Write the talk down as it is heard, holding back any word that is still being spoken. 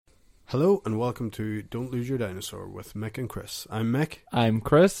Hello and welcome to Don't Lose Your Dinosaur with Mick and Chris. I'm Mick. I'm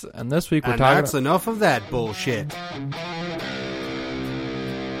Chris, and this week we're And talking that's enough of that bullshit.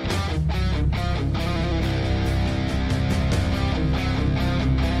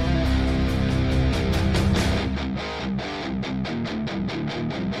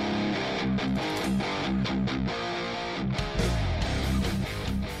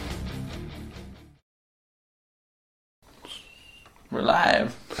 We're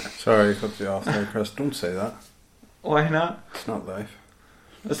live. Sorry, I cut you off there, Chris. Don't say that. Why not? It's not live.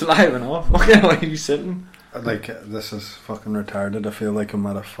 It's live enough. Okay, why are you sitting? Like, this is fucking retarded. I feel like I'm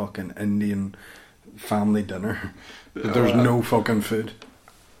at a fucking Indian family dinner. But there's no fucking food.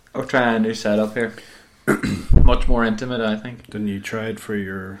 I'll try a new setup here. Much more intimate, I think. Didn't you try it for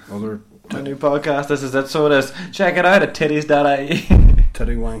your other My new podcast, this is it, so it is. Check it out at titties.ie.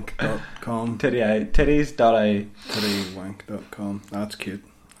 tittywank.com? Titties.ie. Tittywank.com. That's cute.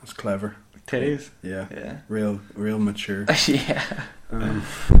 That's clever. Titties? Yeah. Yeah. Real mature. Yeah. But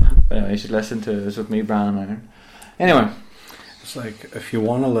anyway, you should listen to this with me, Brandon Iron. Anyway. It's like, if you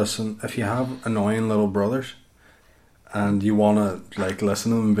want to listen, if you have annoying little brothers and you want to like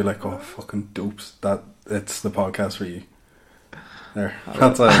listen to them and be like, oh fucking dopes, it's the podcast for you. There,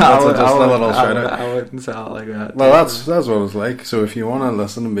 that's a little shout out. I wouldn't say it like that. Well, that's what it's like. So if you want to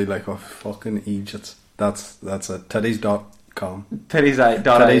listen and be like, oh fucking idiots, that's it. Titties.com. Titties.ie.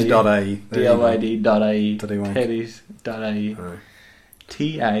 Titties.ie. DLYD.ie. Tittywank. Titties.ie.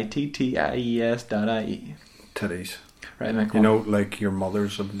 TITTIES.ie. Titties. Right, Mick. You know, like your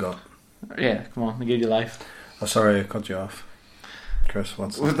mothers have got. Yeah, come on, I give you life. Oh, sorry, I cut you off. Chris,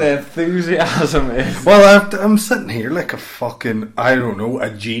 what's With the enthusiasm is. Well, I'm sitting here like a fucking, I don't know, a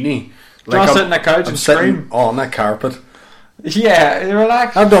genie. Like I'm sitting on the couch and scream on a carpet. Yeah,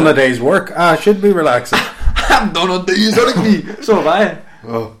 relax. I've done a day's work. I should be relaxing. I've done a day's work. So have I.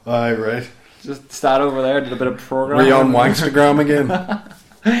 Oh, aye, right. Just sat over there, did a bit of programming. Were you on Wankstagram again?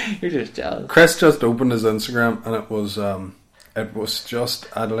 You're just jealous. Chris just opened his Instagram and it was just,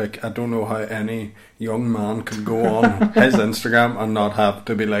 I don't know how any young man could go on his Instagram and not have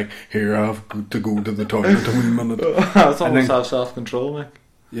to be like, here, I have to go to the toilet a wee minute. That's almost have self-control, Mick.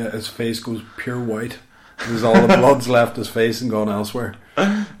 Yeah, his face goes pure white. There's all the blood's left his face and gone elsewhere.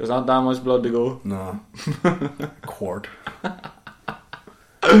 There's not that much blood to go. No. A quart.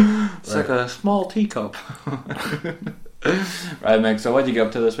 It's like a small teacup. Right, Mick, so what'd you get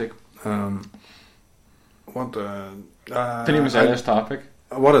up to this week? Penny Mazzeli's topic.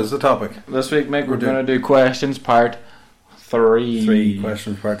 What is the topic? This week, Mick, we're going to do questions part 3.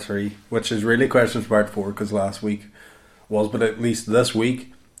 Questions part 3, which is really questions part 4 because last week was, but at least this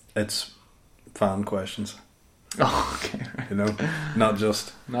week it's fan questions. Oh, okay. Right. You know, not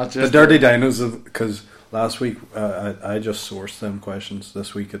just the dirty dinos, because last week I just sourced them questions.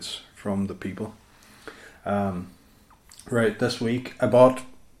 This week it's from the people. Right, this week I bought.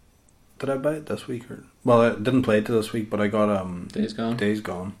 Did I buy it this week? Well, I didn't play it this week, but I got Days Gone. Days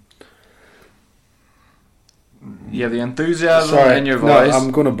Gone. You have the enthusiasm in your voice. No,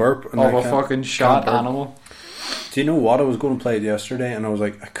 I'm going to burp. Of a fucking shot animal. Do you know what? I was going to play it yesterday and I was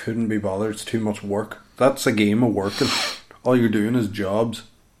like, I couldn't be bothered. It's too much work. That's a game of working. All you're doing is jobs.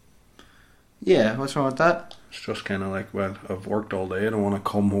 Yeah, what's wrong with that? It's just kind of like, well, I've worked all day and I want to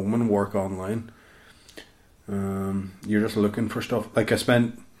come home and work online. You're just looking for stuff. Like I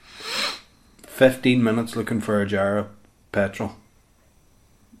spent 15 minutes looking for a jar of petrol.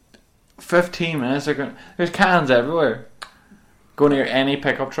 15 minutes? There's cans everywhere. Go near any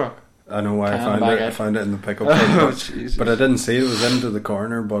pickup truck. I know why I found it in the pickup truck. But I didn't see it. It was into the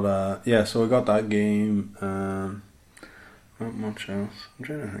corner. But yeah, so I got that game. Not much else. I'm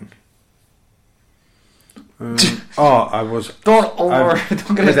trying to think. I was... Don't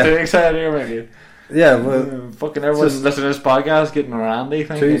get us too excited here, Mickey. Yeah, well... fucking everyone's listening to this podcast getting randy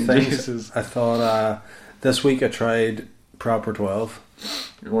thinking, two things. Jesus. I thought this week I tried Proper 12.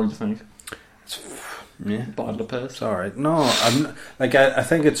 What do you think? Yeah, bottle of piss. It's alright. No, I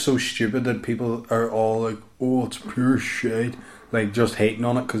think it's so stupid that people are all like, oh, it's pure shit, like just hating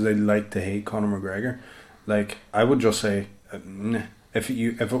on it because they like to hate Conor McGregor. Like, I would just say, if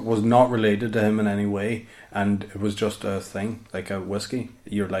it was not related to him in any way and it was just a thing like a whiskey,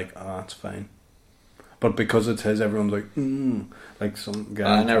 you're like, it's fine. But because it's his, everyone's like, like some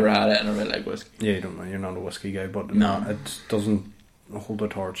guy. I never had it and I really like whiskey. Yeah, you don't know. You're not a whiskey guy, but no, it doesn't hold a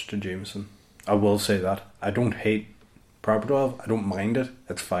torch to Jameson. I will say that. I don't hate Proper 12. I don't mind it.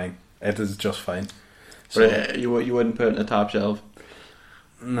 It's fine. It is just fine. So, but you wouldn't put it in the top shelf?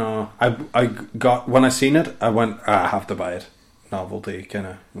 No. I got... When I seen it, I went, I have to buy it. Novelty, kind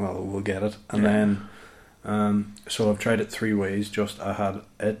of... Well, we'll get it. And then So I've tried it 3 ways. Just I had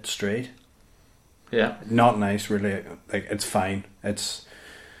it straight. Yeah. Not nice, really. Like, it's fine. It's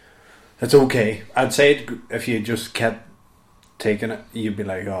okay. I'd say if you just kept taking it, you'd be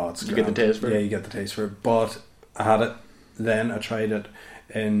like, oh, it's You grand. get the taste for it. Yeah, you get the taste for it. But I had it. Then I tried it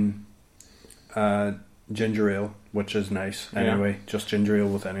in ginger ale, which is nice. Anyway, just ginger ale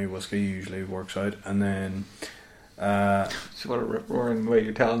with any whiskey usually works out. And then So what a rip-roaring way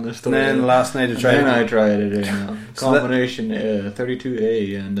you're telling this story. then last night I tried Then I it. tried it in So that- combination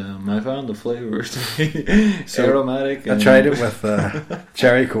 32A, and I found the flavors to be So aromatic. I tried it with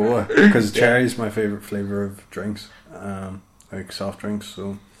cherry cola because cherry's my favourite flavour of drinks, like soft drinks.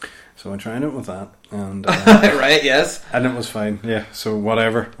 So I tried it with that, and right, yes. and it was fine. Yeah, so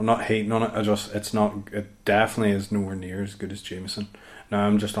whatever. I'm not hating on it. It definitely is nowhere near as good as Jameson. Now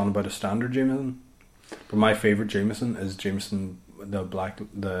I'm just on about a standard Jameson, but my favourite Jameson is Jameson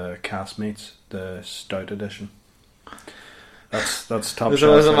the Castmates, the Stout edition. That's top. This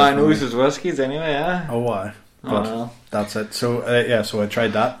wasn't my nose whiskies anyway, yeah. Oh, why? Oh, But well. that's it. So so I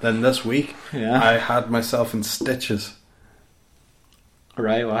tried that. Then this week, Yeah. I had myself in stitches.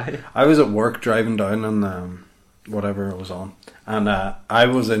 Right, why? I was at work driving down on whatever it was on, and I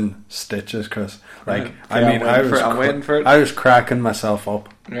was in stitches because, like, I'm waiting for it. I was cracking myself up.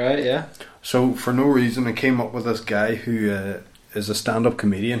 Right, yeah. So for no reason, I came up with this guy who is a stand-up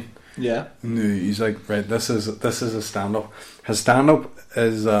comedian. Yeah. And he's like, right, this is a stand-up. His stand-up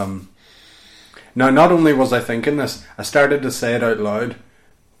is now. Not only was I thinking this, I started to say it out loud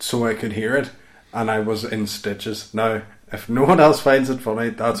so I could hear it, and I was in stitches. Now, if no one else finds it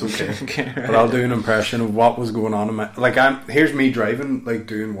funny, that's okay. Okay, right. But I'll do an impression of what was going on in my here's me driving, like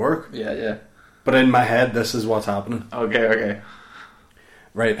doing work, Yeah, yeah. but in my head, this is what's happening. Okay.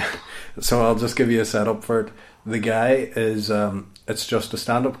 Right. So I'll just give you a setup for it. The guy is it's just a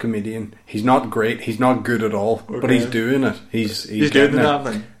stand-up comedian. He's not great. He's not good at all, but Okay. he's doing it. He's doing getting it.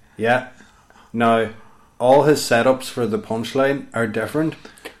 nothing. Yeah. Now, all his setups for the punchline are different,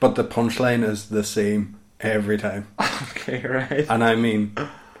 but the punchline is the same every time. Okay, right. And I mean,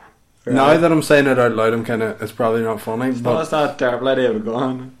 now that I'm saying it out loud, it's probably not funny, Well, but that's not a terrible idea of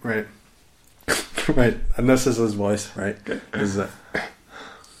going. right, right. And this is his voice, right? Is it?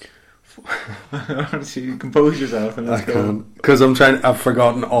 So you compose yourself and I let's go. can't because I've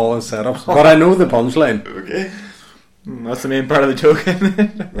forgotten all his setups, but I know the punchline. Okay. That's the main part of the joke, isn't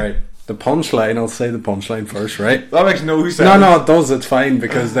it? Right. The punchline. I'll say the punchline first, right? That makes no sense. No, it does. It's fine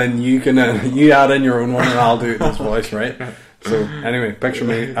because then you can you add in your own one and I'll do it in his voice, right? So anyway, picture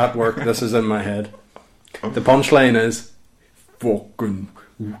me at work. This is in my head. The punchline is fucking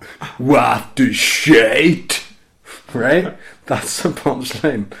what the shit, right? That's the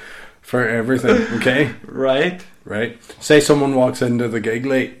punchline for everything. Okay, Right? right. Say someone walks into the gig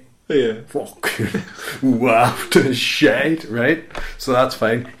late. Yeah. Fucking waft of shit, right? So that's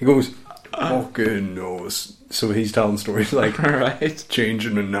fine. He goes, fucking no. So he's telling stories like Right.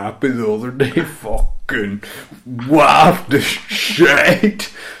 changing a nappy the other day. Fucking waft of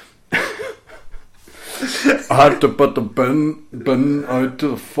shit. I had to put the bin out to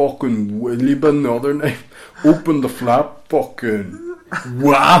the fucking willy bin the other night. Open the flap. Fucking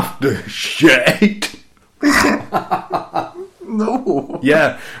waft of shit. No.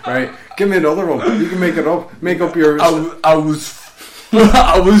 Yeah, right. Give me another one. You can make it up. Make up your. I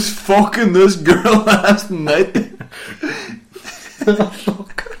was fucking this girl last night.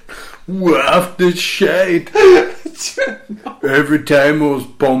 Waft the shade. Every time I was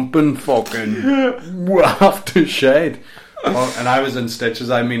bumping, fucking waft the shade. Oh, and I was in stitches.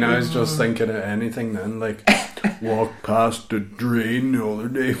 I mean, I was just thinking of anything then. Like, walked past the drain the other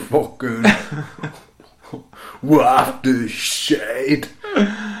day, fucking waft the shade.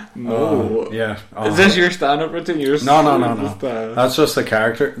 No. Yeah. Is this your stand-up routine? No. That's just a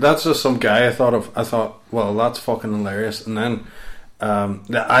character. That's just some guy I thought of. I thought, well, that's fucking hilarious. And then,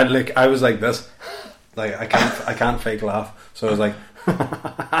 I was like this, like I can't fake laugh. So I was like,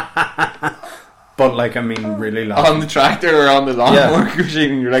 but like I mean, really laughing on the tractor or on the lawnmower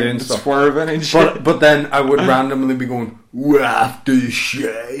machine, you're Doing like stuff. swerving and shit. But then I would randomly be going, waft the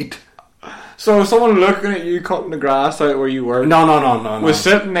shade. So someone looking at you cutting the grass out where you work No. was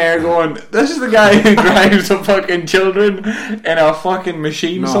sitting there going, this is the guy who drives the fucking children in a fucking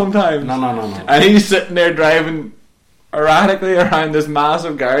machine sometimes. No. And he's sitting there driving erratically around this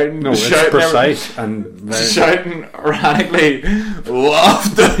massive garden. No, it's precise and very. Shouting erratically,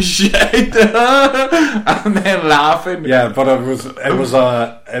 waft the shit, and then laughing. Yeah, but it was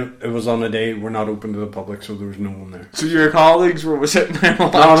it was on a day we're not open to the public, so there was no one there. So your colleagues were sitting there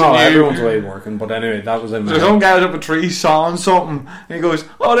watching No, you. everyone's away working. But anyway, that was in my So some guy was up a tree sawing something, and he goes,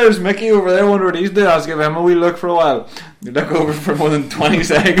 "Oh, there's Mickey over there. I wonder what he's doing. I'll give him a wee look for a while." You look over for more than 20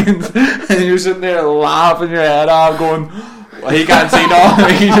 seconds, and you're sitting there laughing your head off, going, well, "He can't see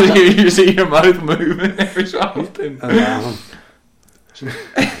nothing." You see your mouth moving every so often.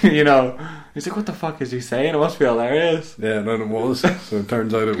 You know, he's like, "What the fuck is he saying? It must be hilarious." Yeah, then it was. So it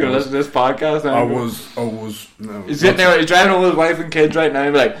turns out it You're was. listening to this podcast now. I was. No, He's sitting there, he's driving home with his wife and kids right now,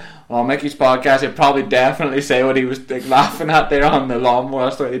 and be like, "Oh, Mickey's podcast." He'd probably definitely say what he was like, laughing at there on the lawnmower.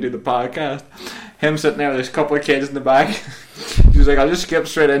 That's the way they do the podcast. Him sitting there with there's a couple of kids in the back. He was like, "I'll just skip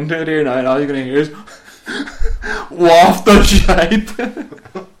straight into it here now, and all you're gonna hear is waft the shite."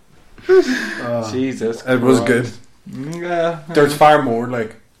 Jesus, it was Christ. good. Yeah. There's far more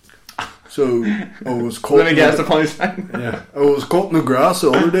like. So I was caught. Let me guess the punchline. Yeah, I was caught in the grass the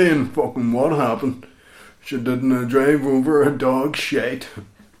other day, and fucking what happened? She didn't drive over a dog shite.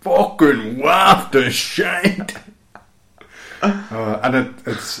 Fucking waft the shite. And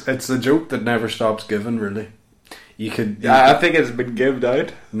it's a joke that never stops giving. Really, you could. Yeah, I think it's been given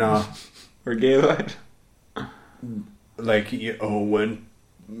out. Nah, Or gave out. like when.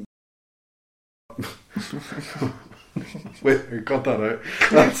 Wait, I got that out.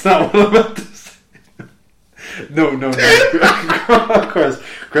 That's not what I meant to say. No.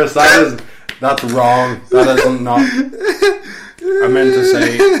 Chris, that's wrong. That isn't not. I meant to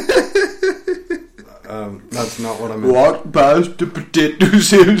say. That's not what I meant. Walk past the potato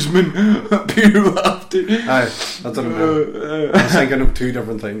salesman. Appear after. Aye, that's what I meant. I was thinking of two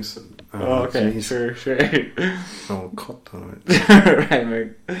different things. Okay, geez. sure. Oh, cut that out. Right,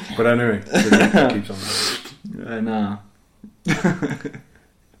 mate. But anyway, it keeps on. Nah.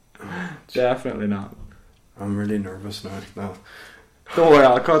 Definitely not. I'm really nervous now. No. Don't worry,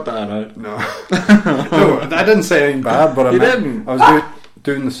 I'll cut that out. No, I didn't say anything bad, but You didn't? I was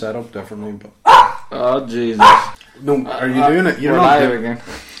doing the setup differently. But Oh, Jesus. no, are you doing it? You're We're not. live again.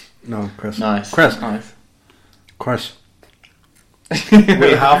 No, Chris. Nice. Chris. We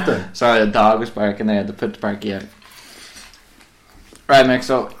have to. Sorry, the dog was barking there. I had to put the barky out. Right, Mick,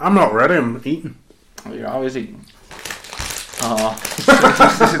 so. I'm not ready. I'm eating. Oh, you're always eating. Oh.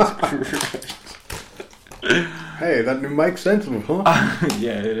 Hey, that new mic's sensitive, huh?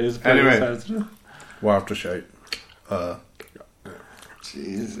 Yeah, it is. pretty Anyway. sensitive. We'll have to shout.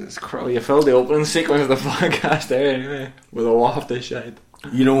 Jesus Christ. You filled the opening sequence of the podcast there anyway. With a waft of shite.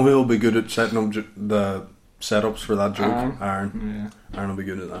 You know who'll be good at setting up the setups for that joke? Aaron. Aaron will be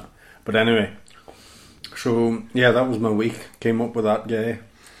good at that. But anyway, so yeah, that was my week. Came up with that guy.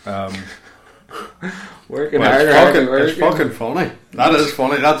 Working Well, harder. it's fucking funny. That is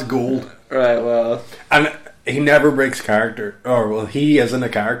funny. That's gold. Right, well. And he never breaks character. Or well, he isn't a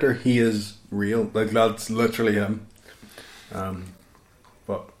character. He is real. Like that's literally him.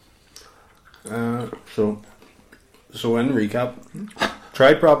 So in recap,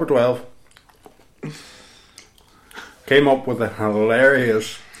 tried Proper 12. Came up with a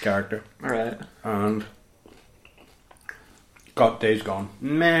hilarious character. Right. And got Days Gone.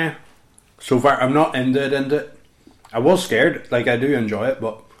 Meh. So far, I'm not into it. I was scared. Like, I do enjoy it,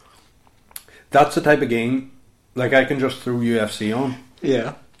 but that's the type of game, like, I can just throw UFC on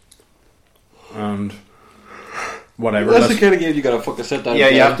Yeah. and whatever. That's the kind of game you gotta fucking sit down. Yeah,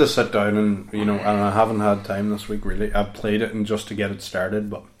 and you play. have to sit down and I haven't had time this week, really. I've played it and just to get it started,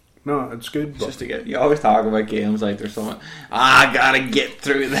 but no, it's good. But Just to get. You always talk about games like there's someone. I gotta get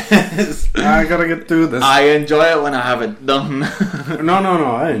through this. I gotta get through this. I enjoy it when I have it done. No,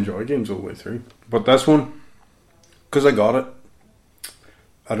 I enjoy games all the way through. But this one, because I got it,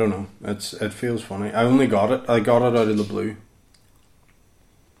 I don't know. It feels funny. I only got it. I got it out of the blue.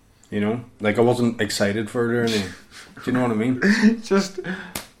 You know, like I wasn't excited for it or anything. Do you know what I mean? Just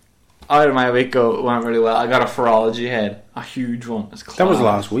out of my week went really well. I got a Ferology head, a huge one. It's class. That was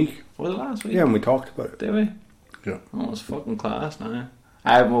last week. Was it last week? Yeah, and we talked about it. Did we? Yeah. Oh, it was fucking class now.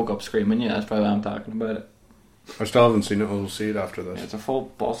 I haven't woke up screaming yet. That's probably why I'm talking about it. I still haven't seen it. We'll see it after this. It's a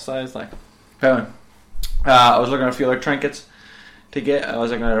full bust size, like. Anyway, I was looking at a few other trinkets to get. I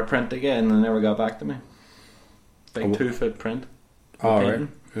was looking at a print to get, and they never got back to me. Big 2-foot print. Oh, right.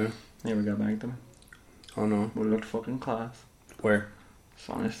 Yeah. Never got back to me. Oh, no. Would have looked fucking class. Where? It's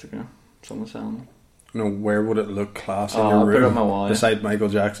on Instagram. Someone's selling them. No, where would it look class in Oh, your I'll put it room? on my wall, yeah. Beside Michael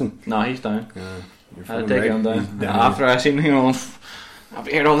Jackson. No, he's down. Yeah. You're I'd fucking take right. him He's down. down. After I seen I've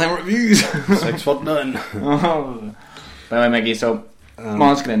heard all them reviews. 6 foot down. Oh. By the way, Mickey, so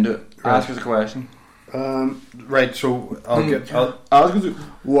let's get into it. Ask us a question. Right, so I'll Ask us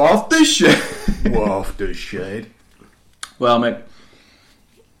what the shit. off the shade. Well, Mick,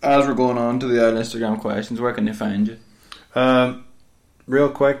 as we're going on to the Instagram questions, where can they find you? Real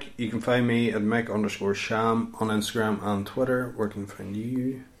quick, you can find me at Mick_Sham on Instagram and Twitter. Where can I find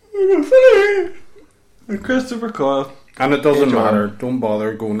you? Christopher Coyle. And it doesn't matter. Don't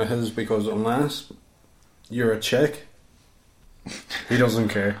bother going to his, because unless you're a chick, he doesn't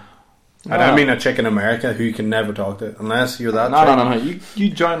care. No. And I mean a chick in America who you can never talk to. Unless you're that No. You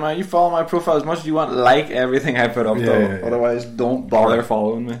join you follow my profile as much as you want. Like everything I put up, though. Yeah. Otherwise, don't bother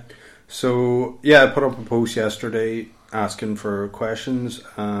following me. So, yeah, I put up a post yesterday asking for questions,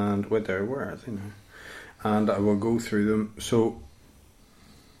 and where are they now? And I will go through them. So,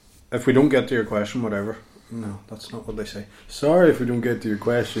 if we don't get to your question, whatever. No, that's not what they say. Sorry if we don't get to your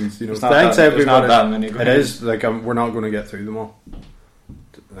questions. Thanks everybody. Not that many. It is like we're not going to get through them all.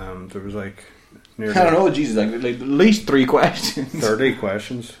 There was like I don't know, Jesus, like at least 3 questions. 30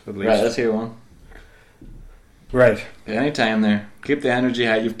 questions at least. Right, let's hear one. Right. Anytime there. Keep the energy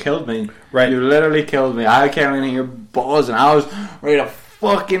high. You've killed me. Right. You literally killed me. I came in here buzzing. I was ready to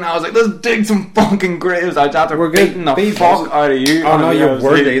I was like, let's dig some fucking graves. I was after beating the fuck out of you. Oh no, you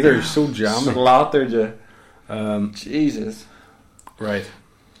weren't either. You're so jammy. Slaughtered you. Jesus. Right.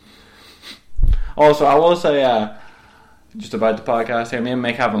 Also, I will say, just about the podcast here, me and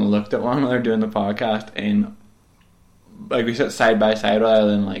Mick haven't looked at one when they're doing the podcast, and like we sit side by side rather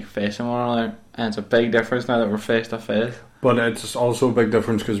than like facing one another, and it's a big difference now that we're face to face. But it's also a big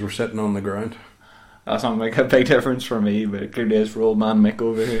difference because we're sitting on the ground. That's not make a big difference for me, but it clearly is for old man Mick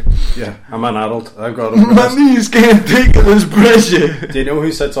over here. Yeah, I'm an adult. I've got my knees can't take this pressure. Do you know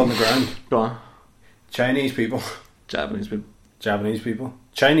who sits on the ground? Go on. Chinese people. Japanese people. Japanese people.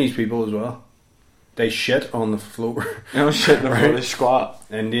 Chinese people as well. They shit on the floor. They don't shit on the floor, they squat.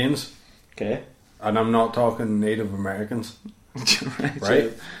 Indians. Okay. And I'm not talking Native Americans.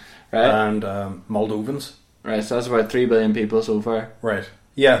 Right. Right? And Moldovans. Right, so that's about 3 billion people so far. Right.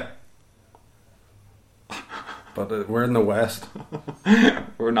 Yeah. But we're in the West.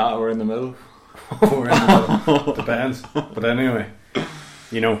 We're not, we're in the middle. We're in the middle. Depends. But anyway,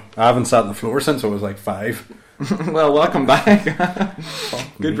 I haven't sat on the floor since I was like 5. Well, welcome back.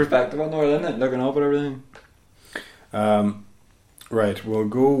 Good perspective on there, isn't it? Looking up at everything. Right, we'll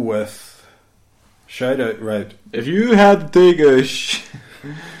go with shout out. Right, if you had to take a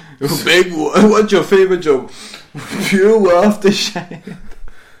big one, what's your favourite joke? You off the shit.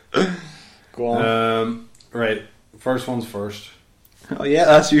 Go on. Right, first one's first. Oh yeah,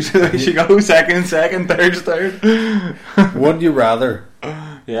 that's usually where you should go. Second, third. Would you rather?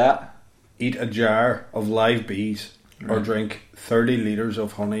 Yeah. Eat a jar of live bees or drink 30 litres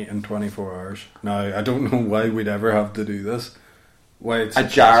of honey in 24 hours. Now, I don't know why we'd ever have to do this. Why it's a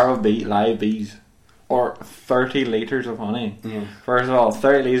jar of live bees or 30 litres of honey. Mm. First of all,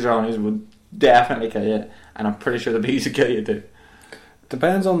 30 litres of honey would definitely kill you, and I'm pretty sure the bees would kill you too.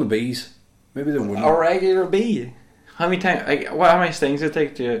 Depends on the bees. Maybe they wouldn't. A regular bee. How many stings does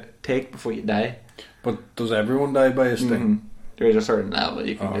it take before you die? But does everyone die by a sting? Mm-hmm. There is a certain level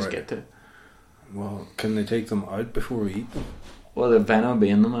you can get to. Well, can they take them out before we eat them? Well, the venom be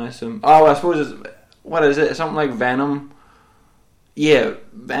in them, I assume. Oh, I suppose what is it? Something like venom. Yeah,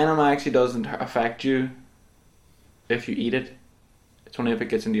 venom actually doesn't affect you if you eat it. It's only if it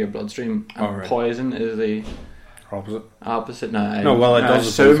gets into your bloodstream. And poison is the opposite. No, well, it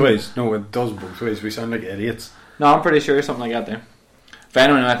does both ways. No, it does both ways. We sound like idiots. No, I'm pretty sure something like that there.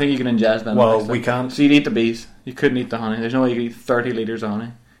 Venom, I think you can ingest venom. Well, we can't. So you'd eat the bees. You couldn't eat the honey. There's no way you could eat 30 litres of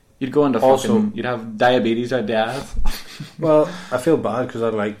honey. You'd go into fucking... You'd have diabetes or death. Well, I feel bad because I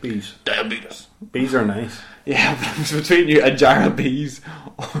like bees. Diabetes. Bees are nice. Yeah, but it's between you a jar of bees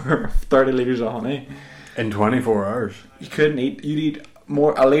or 30 litres of honey. In 24 hours. You couldn't eat... You'd eat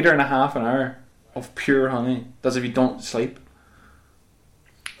a litre and a half an hour of pure honey. That's if you don't sleep.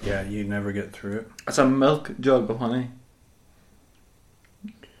 Yeah, you never get through it. It's a milk jug of honey.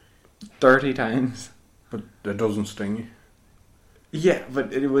 30 times. But it doesn't sting you. Yeah,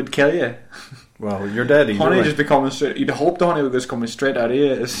 but it would kill you. Well, you're dead either honey way. just be coming straight... You'd hope the honey would just coming straight out of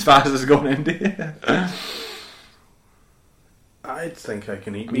you as fast as it's going into you. I think I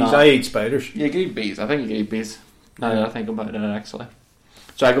can eat bees. I eat spiders. You can eat bees. I think you can eat bees. Now that I think about it, actually.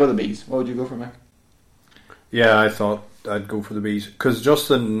 So I go with the bees. What would you go for, Mick? Yeah, I thought I'd go for the bees. Because just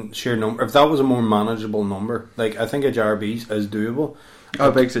the sheer number... If that was a more manageable number... Like, I think a jar of bees is doable.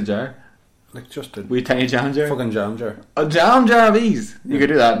 How big's a jar? Like, just a... Wee tiny jam jar? Fucking jam jar. A jam jar of bees? You could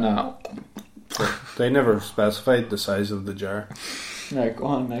do that now. They never specified the size of the jar. Right, go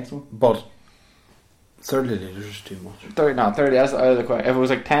on, next one. But 30 litres is too much. 30, that's out of the question. If it was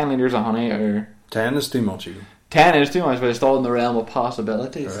like 10 litres of honey or... 10 is too much even. 10 is too much, but it's still in the realm of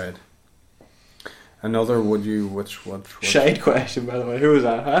possibilities. Right. Another would you? Which? Shade question, by the way. Who was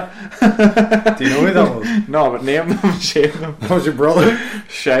that? Huh? Do you know who that was? No, but name them, shade them. That was your brother.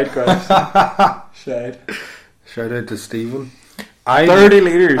 Shade question. Shade. Shout out to Stephen. 30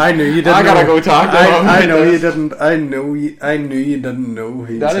 litres. I knew you didn't. I gotta go talk to him. I know you didn't. I knew you didn't know. I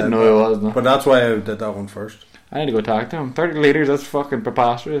didn't know who it was. No. But that's why I did that one first. I need to go talk to him. 30 litres. That's fucking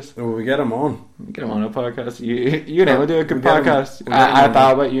preposterous. So we get him on. Get him on a podcast. You and him will do a good We'll podcast. I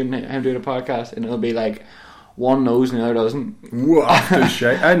thought about you and him doing a podcast, and it'll be like one knows and the other doesn't. After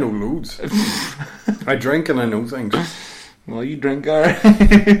shit, I know loads. I drink and I know things. Well, you drink,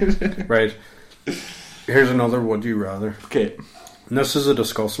 alright. Right. Here's another would you rather. Okay. And this is a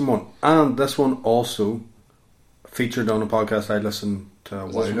disgusting one. And this one also featured on a podcast I listened to a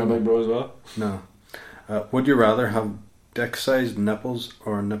Is while this ago. from Big Bro as well? No. Would you rather have dick-sized nipples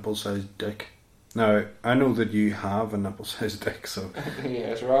or a nipple-sized dick? Now, I know that you have a nipple-sized dick, so...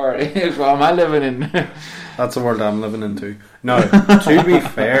 Yes, right. It's what am I living in? That's the world I'm living in too. Now, to be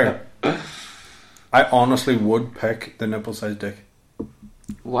fair, I honestly would pick the nipple-sized dick.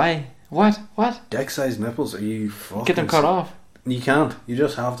 Why? What? Dick-sized nipples? Are you fucking... Get them cut off. You can't. You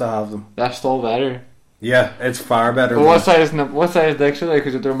just have to have them. That's still better. Yeah, it's far better. But what size dicks are they?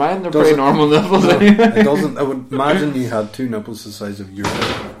 Because they're mine, they're pretty Doesn't- normal nipples No, anyway. it doesn't. I would imagine you had two nipples the size of your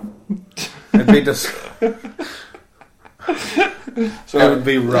dick. It'd be just... So it would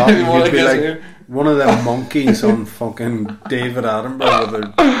be rotten. more You'd like be this like here. one of them monkeys on fucking David Attenborough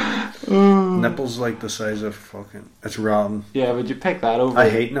with their nipples like the size of fucking... It's rotten. Yeah, would you pick that over? I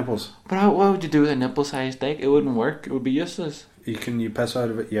hate nipples. But what would you do with a nipple-sized dick? It wouldn't work. It would be useless. You piss out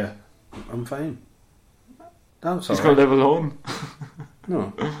of it? Yeah. I'm fine. That's He's alright. gonna live alone.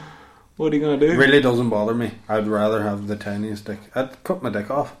 No. What are you gonna do? It really doesn't bother me. I'd rather have the tiniest dick. I'd cut my dick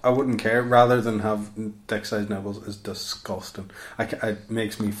off. I wouldn't care. Rather than have dick-sized nipples is disgusting. It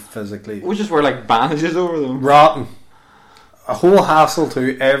makes me physically... We just wear like bandages over them. rotten. A whole hassle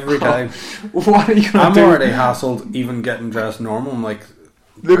too every time. What are you gonna I'm do? already hassled even getting dressed normal. I'm like,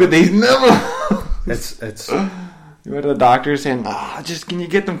 Look at these nipples. it's You went to the doctor saying, just can you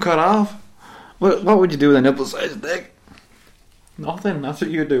get them cut off? What would you do with a nipple-sized dick? Nothing. That's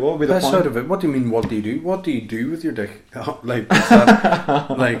what you would do. What would be the piss point? out of it. What do you mean? What do you do? What do you do with your dick? Like, is that,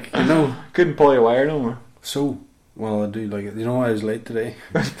 like, you know? Couldn't pull your wire no more. So, well, I do like it. You know why I was late today?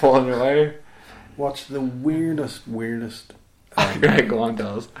 Just pulling your wire. Watch the weirdest. Right, go on,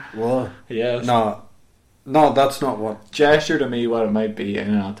 tell us. What? Yes. No, that's not what. Gesture to me what it might be,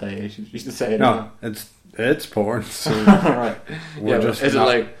 and I'll tell you. You should say it. No, it's porn. So Right. we're Yeah, just is it not-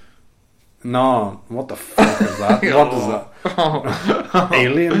 like... No, what the fuck is that? What is that?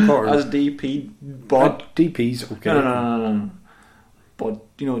 Alien porn? As DP, but... DP's okay. No.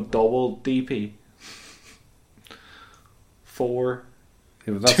 But, double DP. 4.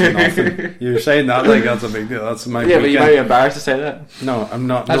 Yeah, but that's nothing. You're saying that like that's a big deal. That's my Yeah, but you weekend. might be embarrassed to say that. No, I'm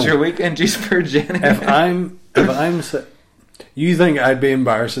not. That's no. your weekend G for Jenny. If I'm you think I'd be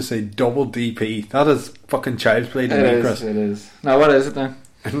embarrassed to say double DP? That is fucking child's play to me, Chris. It is. Now, what is it then?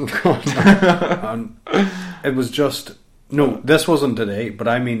 It was just this wasn't today, but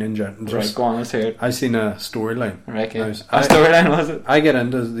I mean in general. Right, go on, let's hear it. I seen a storyline. Right, okay. Nice. A storyline, was it? I get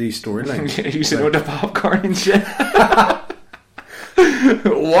into these storylines. You said with the popcorn and shit.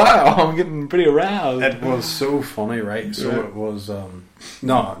 Wow, I'm getting pretty aroused. It was so funny, right? So Right. it was.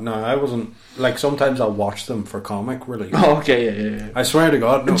 No, I wasn't. Like sometimes I'll watch them for comic relief. Oh, okay, yeah. I swear to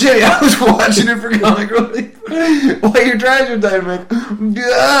God, no. Jay, I was watching it for comic relief. While your drives were down, I'm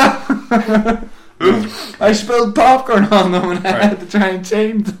like, I spilled popcorn on them and I had to try and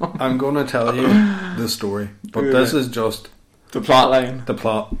change them. I'm going to tell you the story, but this is just The plot line. the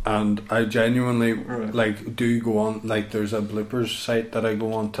plot, and I genuinely Right. do go on. Like, there's a bloopers site that I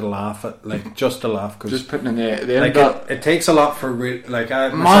go on to laugh at, like just to laugh because Just putting in the like it takes a lot for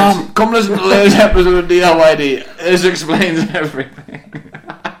Mom, come listen to the latest episode of DIYD. This explains everything.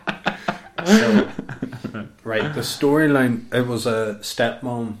 So, right, the storyline. It was a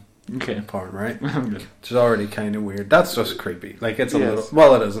stepmom Okay. porn, right? I'm good. Which is already kind of weird. That's just creepy. Like it's a Yes. little.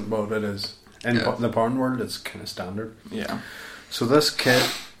 Well, it isn't, but it is. In Yeah. the porn world, it's kind of standard. Yeah. So this kid,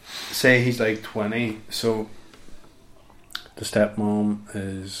 say he's like 20, so the stepmom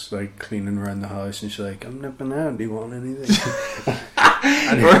is like cleaning around the house and she's like, I'm nipping out, do you want anything?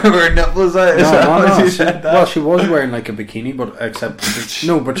 Where nipples out? Is that what you said that? Well, she was wearing like a bikini, but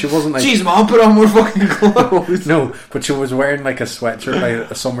but she wasn't like... Jeez, Mom, put on more fucking clothes. No, but she was wearing like a sweatshirt, like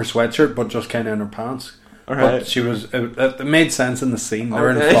a summer sweatshirt, but just kind of in her pants. Alright. But she was... It made sense in the scene. They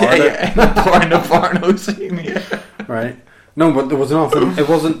were in Okay, Florida. yeah, the porno scene, yeah. Right? No, but there was nothing... It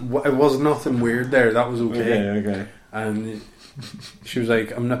was nothing weird there. That was okay. Okay. And she was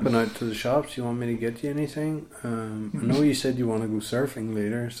like, I'm nipping out to the shops. You want me to get you anything? I know you said you want to go surfing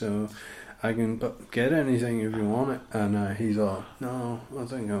later, so I can get anything if you want it. And he's all, no, I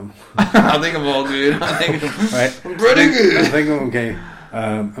think I'm I think I'm all good. I think right. I'm pretty good. I think I'm okay.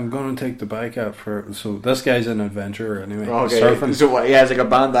 I'm going to take the bike out for... So this guy's an adventurer anyway. Okay. Surfing. So what, he has like a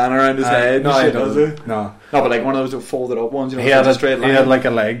bandana around his head? No, and he shit, does doesn't. he? No. No, but like one of those folded up ones. You know, He had, a straight line. he had like a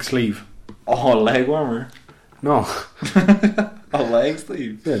leg sleeve. Oh, a leg warmer. No. A leg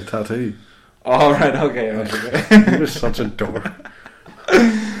sleeve. Yeah, tattoo. Oh, right, okay. You're such a dork.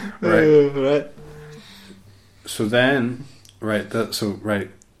 Right. So then, right,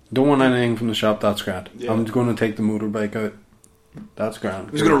 don't want anything from the shop, that's grand. Yeah. I'm going to take the motorbike out. That's grand.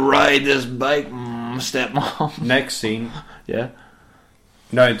 Who's going to ride this bike, stepmom? Next scene. Yeah.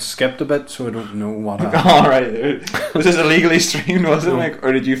 Now, it skipped a bit, so I don't know what happened. Alright. Was this illegally streamed, was it? No. Like,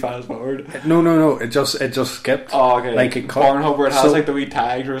 or did you fast forward? No. It just skipped. Oh, okay. Like it cut. Pornhub where it has So- like the wee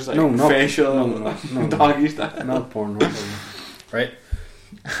tags where it's like No, not- facial no. doggy style. Not Pornhub. Right.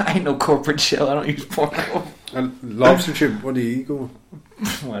 I ain't no corporate shell, I don't use Pornhub. Lobster tube. What do you go?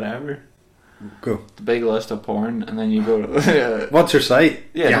 Whatever. Go. The big list of porn, and then you go to What's your site?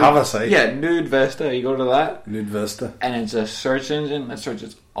 yeah, you have a site. Yeah, Nude Vista. You go to that, Nude Vista. and it's a search engine that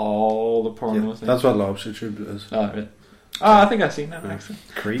searches all the porno Yeah, things. that's what lobster tube is. Oh, right. Oh, I think I've seen that actually.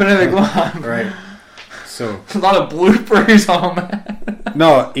 Creep. But anyway, go on. Right. So A lot of bloopers on that.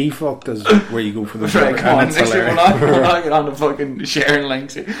 no, e-fucked is where you go for the Right, come on. and it's Next week we're hilarious. not get on the fucking sharing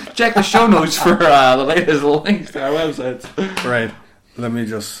links here. Check the show notes for the latest links to our websites. Right. Let me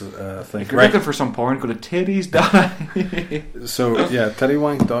just think. If you're Right. looking for some porn, go to titties.ie. So yeah,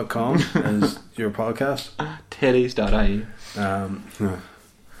 teddywank.com is your podcast. Titties.ie. Yeah.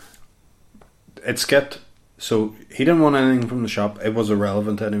 It skipped. So he didn't want anything from the shop. It was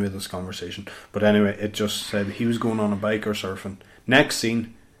irrelevant anyway, this conversation. But anyway, it just said he was going on a bike or surfing. Next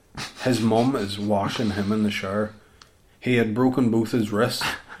scene, his mum is washing him in the shower. He had broken both his wrists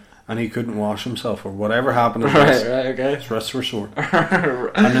and he couldn't wash himself or whatever happened to his wrists. Right, okay. His wrists were sore.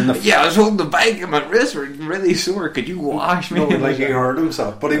 And then the Yeah, I was holding the bike and my wrists were really sore. Could you wash me? No, like he hurt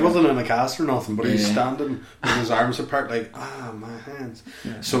himself, but he wasn't in a cast or nothing. But he's Yeah. standing with his arms apart, like my hands.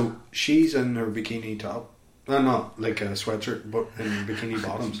 Yeah. So she's in her bikini top, not like a sweatshirt, but in bikini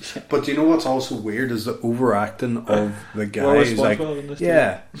bottoms. But do you know what's also weird is the overacting of the guy. Well, He's like, SpongeBob in this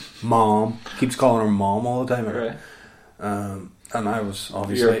yeah, mom, keeps calling her mom all the time. Right. And I was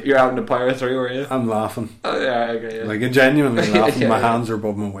obviously, You're out in the Power 3, were you? I'm laughing, Oh, yeah, okay, yeah. like genuinely laughing. Yeah, My yeah. hands are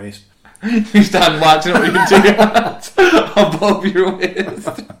above my waist. You stand watching it with your two hands above your waist.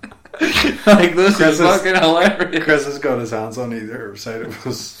 Like, this Chris is is- fucking hilarious. Chris has got his hands on either side of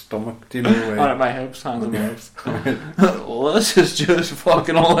his stomach. Do you know the way? On my hips, hands on my hips. Well, this is just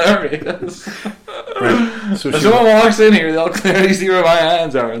fucking hilarious. Right. So If she, someone walks in here, they'll clearly see where my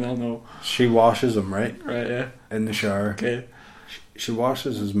hands are, and they'll know. she washes him, right? Right, yeah. In the shower. Okay. She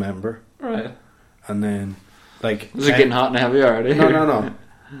washes his member, Right. and then, like... Is it getting hot and heavy already? No.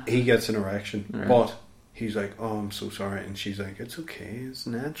 He gets an erection, Right. but he's like, oh, I'm so sorry. And she's like, it's okay, it's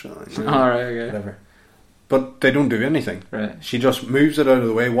natural. You know, Alright, okay. whatever. But they don't do anything. Right. She just moves it out of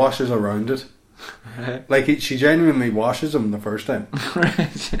the way, washes around it. Right. Like, she genuinely washes him the first time.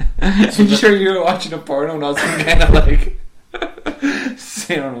 Right. I'm sure you're watching a porno, not some kind of like,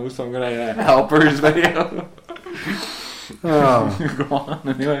 I don't know, some kind of helpers video. Oh. Go on,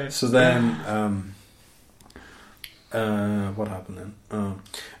 anyway. So then, what happened then?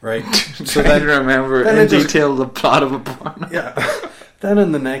 Right. So Trying to then, remember then in it just- detail the plot of a porno. yeah. Then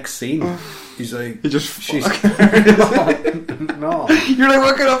in the next scene, he's like, You just she's fuck. no. You're like,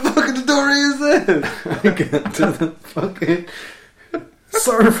 what kind of fucking story is this? I get to the fucking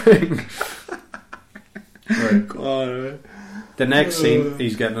surfing. Right. Go on, right. The next scene,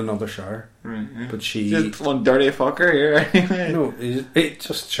 he's getting another shower, Right, yeah. but she Just one dirty fucker here, anyway. no, it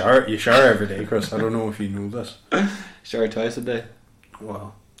just shower. You shower every day, Chris. I don't know if you know this. Shower twice a day.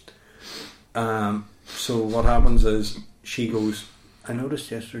 Well, so what happens is she goes, I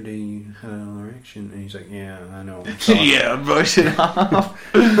noticed yesterday you had an erection, and he's like, yeah, I know. I'm sorry. Yeah, brush it off.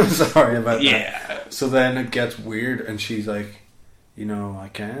 I'm sorry about that. Yeah. So then it gets weird, and she's like, you know, I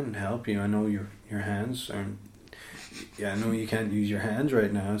can help you. I know your hands aren't. Yeah, I know you can't use your hands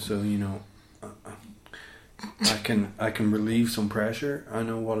right now, so you know, I can relieve some pressure. I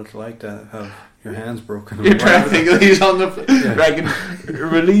know what it's like to have your hands broken. or You're trying to whatever. think of these on the Yeah. I can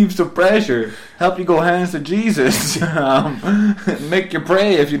relieve some pressure, help you go hands to Jesus, make you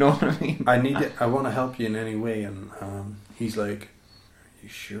pray if you know what I mean. I need it. I want to help you in any way, and he's like, "You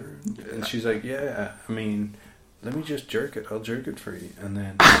sure?" And she's like, "Yeah. I mean, let me just jerk it. I'll jerk it for you." And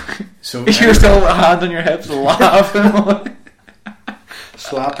then, so You're still with hands on your hips laughing.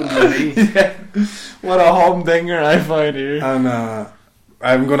 slapping the knee. Yeah. What a humdinger I find here. And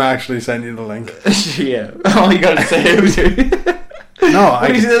I'm going to actually send you the link. Yeah. All you gotta say is No,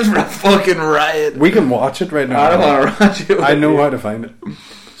 what is this for a fucking riot? we can watch it right now. I don't want to watch it. I know how to find it.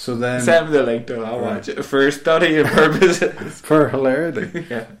 So then, Send me the link though. I'll watch it for study and purposes. for hilarity.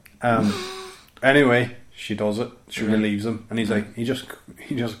 Yeah. Anyway, she does it. She relieves him, and he's like,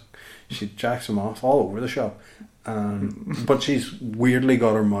 she jacks him off all over the shop. But she's weirdly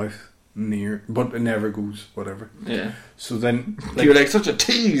got her mouth near, but it never goes. Whatever. Yeah. So then, You're like such a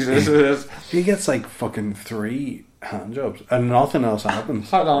tease. This. he gets like fucking 3 hand jobs, and nothing else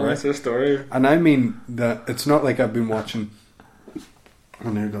happens. How long right? is this story? And I mean that it's not like I've been watching.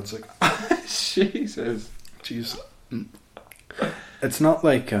 And there God's like, Jesus. jeez. It's not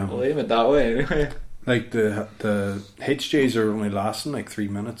like We'll leave it that way anyway. like the HJs are only lasting like 3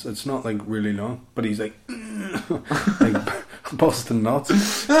 minutes. It's not like really long, but he's like like busting nuts.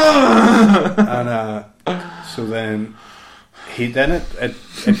 And so then it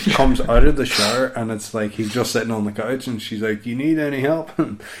comes out of the shower, and it's like he's just sitting on the couch, and she's like, "You need any help?"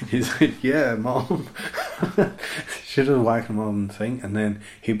 And he's like, "Yeah, mom." Should have whacked him on the thing, and then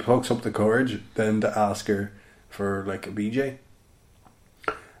he plucks up the courage then to ask her for like a BJ,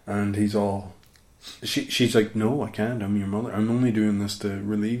 and he's all. She's like, "No, I can't. I'm your mother. I'm only doing this to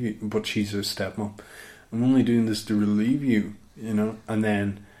relieve you." But she's a stepmom. I'm only doing this to relieve you, you know. And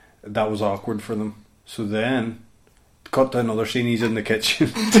then that was awkward for them. So then, cut to another scene. He's in the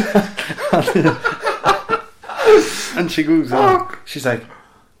kitchen, and she goes, she's like,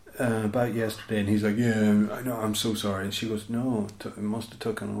 "About yesterday," and he's like, "Yeah, I know. I'm so sorry." And she goes, "No, it must have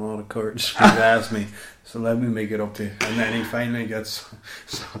taken a lot of courage for you to ask me. So let me make it up to you." And then he finally gets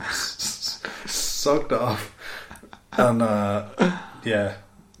sucked off, and yeah,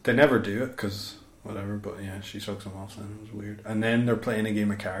 they never do it because whatever. But yeah, she sucks him off, and it was weird. And then they're playing a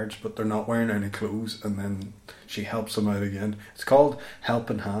game of cards, but they're not wearing any clothes. And then she helps him out again. It's called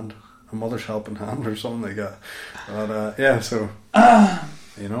Helping Hand, a mother's helping hand, or something like that. But yeah, so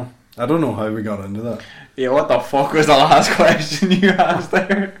you know, I don't know how we got into that. Yeah, what the fuck was the last question you asked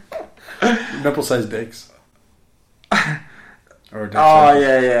there? Nipple sized dicks. Or dick Oh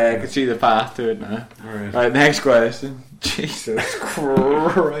sized. yeah, I can see the path to it now. Alright. Right, next question. Jesus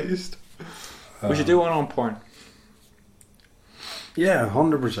Christ. We should do one on porn. Yeah,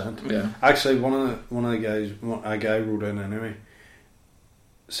 100%. Yeah. Actually, one of the guys, a guy wrote in anyway,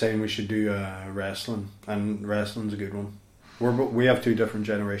 saying we should do wrestling, and wrestling's a good one. We have 2 different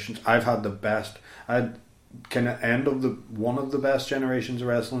generations. I've had the best. I had kind of end of one of the best generations of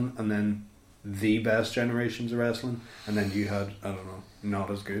wrestling, and then the best generations of wrestling, and then you had, I don't know, not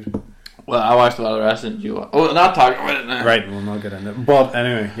as good. Well, I watched a lot of wrestling. Not talking about it now. Right, we'll not get into it. But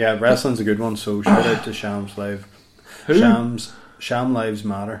anyway, yeah, wrestling's a good one. So shout out to Shams Live. Who? Sham Lives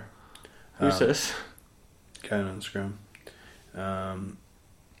Matter. Who's this? Guy on Instagram.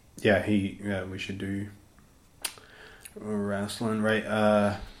 Yeah, we should do wrestling,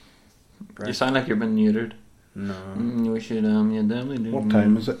 right? You sound like you've been neutered. No. We should, yeah, definitely do. What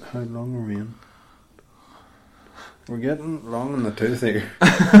time is it? How long are we in? We're getting long in the tooth here.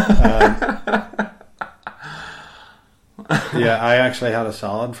 Yeah, I actually had a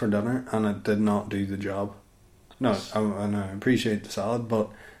salad for dinner, and it did not do the job. No, I appreciate the salad, but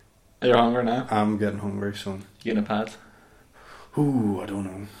You're hungry now? I'm getting hungry, so... You getting a pad? Ooh, I don't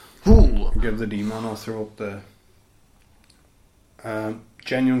know. Ooh. Give the D-man, I'll throw up the...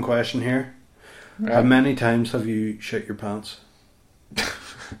 genuine question here. Right. How many times have you shit your pants?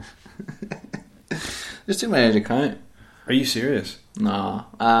 There's too many to count. Are you serious? No.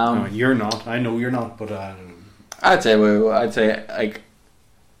 No, you're not. I know you're not, but... I'd say like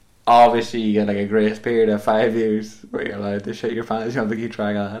obviously you get like a grace period of 5 years where you're allowed to shit your pants. You have to keep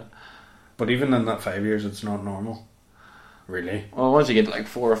track of that. But even in that 5 years, it's not normal. Really? Well, once you get to like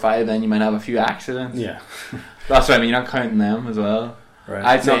 4 or 5, then you might have a few accidents. Yeah. That's what I mean. You're not counting them as well. Right.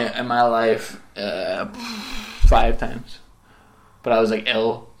 I'd say in my life 5 times, but I was like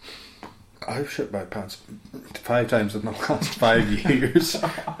ill. I've shit my pants 5 times in the last 5 years.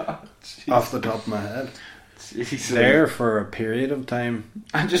 Off the top of my head. Jeez. There for a period of time.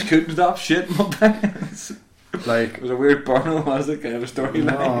 I just couldn't stop shitting my pants. Like, It was a weird porno, was it? Kind of a storyline.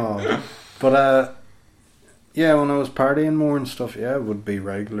 no. But yeah, when I was partying more and stuff, yeah, it would be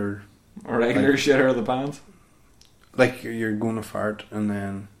regular. A regular shitter of the pants. Like you're going to fart and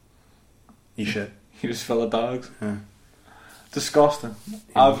then you shit. You just fill of dogs. Yeah. Disgusting.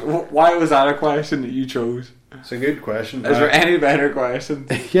 Why was that a question that you chose? It's a good question. Is there any better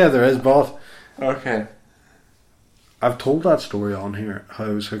questions? Yeah, there is, but Okay. I've told that story on here, how I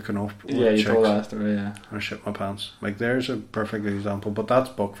was hooking up with Yeah, you chicks told that story, yeah. and I shit my pants. Like, there's a perfect example, but that's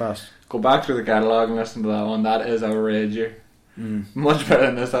Buckfast. Go back through the catalogue and listen to that one. That is outrageous. Much better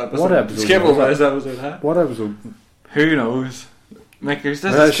than this episode. What episode Skip was over that? this episode, huh? What episode? Who knows? Mickers,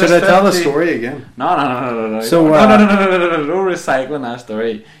 Should I tell the story again? No. So, no, recycling that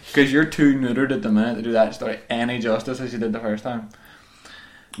story. Because you're too neutered at the minute to do that story any justice as you did the first time.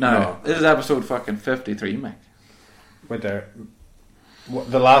 No. This is episode fucking 53, Mick. Wait there.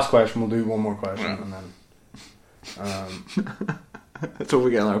 The last question, we'll do one more question and then... That's what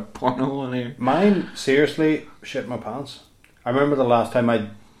we get our porno on here. Mine, seriously, shit my pants. I remember the last time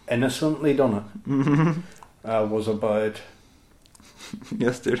I'd innocently done it was about...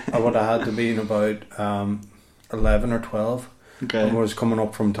 Yesterday. I would have had to be in about 11 or 12. Okay. I was coming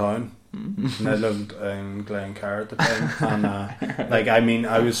up from town. And I lived in Glencar at the time. And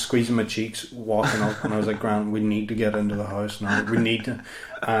I was squeezing my cheeks walking up, and I was like, Grant, we need to get into the house now. We need to.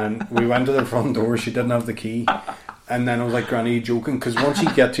 And we went to the front door. She didn't have the key. And then I was like, Granny, are you joking? Because once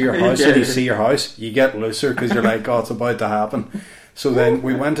you get to your house and you see your house, you get looser because you're like, oh, it's about to happen. So then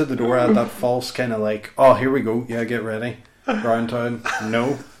we went to the door at that false kind of like, oh, here we go. Yeah, get ready. Round town.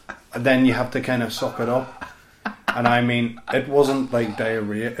 No. And then you have to kind of suck it up. And I mean, it wasn't like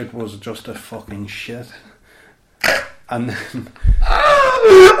diarrhea. It was just a fucking shit. And then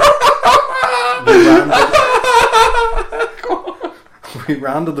we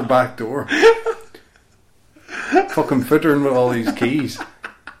ran to the back door. Fucking fittering with all these keys.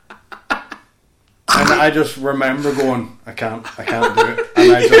 And I just remember going, I can't do it.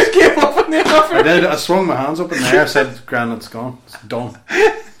 And I just gave up on the offer. I did. I swung my hands up in the air. I said, Gran, it's gone. It's done.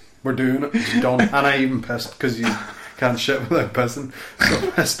 We're doing it. It's done. And I even pissed because you can't shit without pissing. So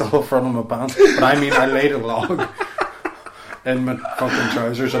I pissed all front of my pants. But I mean, I laid a log in my fucking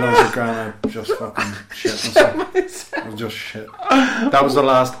trousers, and I was like, Gran, I just fucking shit myself. I was just shit. That was the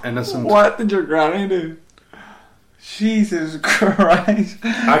last innocent. What did your granny do? Jesus Christ!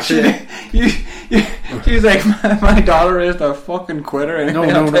 Actually, she's like, my daughter is a fucking quitter. Anyway,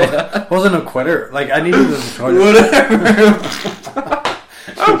 no, it wasn't a quitter. Like, I needed the toilet. Whatever.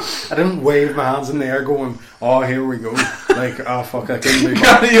 I didn't wave my hands in the air going, oh, here we go. Like, oh fuck, I couldn't be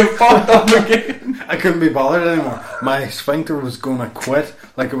bothered. You fucked up again. I couldn't be bothered anymore. My sphincter was going to quit.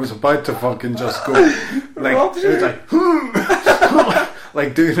 Like, it was about to fucking just go. Like, it was like,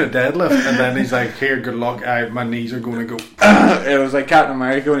 like doing a deadlift. And then he's like, here, good luck. My knees are going to go. It was like Captain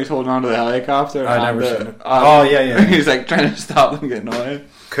America when he's holding on to the helicopter. I never seen it. Oh, yeah. He's like trying to stop them getting away.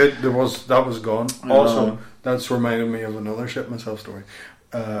 That was gone. Also, that's reminded me of another shit myself story.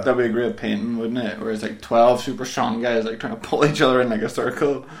 That'd be a great painting, wouldn't it? Where it's like 12 super strong guys like trying to pull each other in like a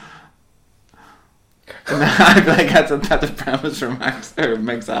circle. And I'd be like, that's a premise for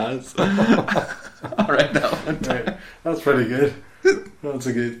Mick's ass. Alright, that one. Right. That's pretty good. That's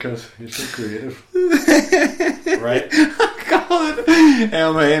a good, because you're so creative. Right? God.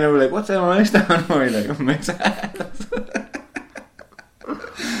 LMA, and I was like, what's LMA stand for? Like, Mick's ass.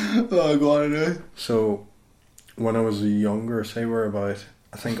 Oh, go on anyway. So, when I was younger, say we're about,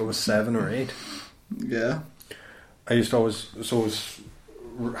 I think it was 7 or 8. Yeah. I used to always, so I was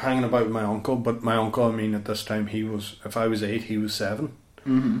hanging about with my uncle, but my uncle, I mean, at this time, he was, if I was 8, he was 7.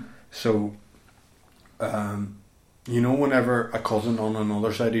 Mm-hmm. So, you know, whenever a cousin on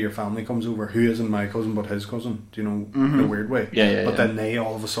another side of your family comes over, who isn't my cousin but his cousin, do you know, in a weird way? Yeah. But then they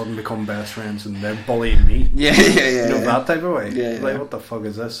all of a sudden become best friends and they're bullying me. Yeah. You know, that type of way? Yeah. Like, what the fuck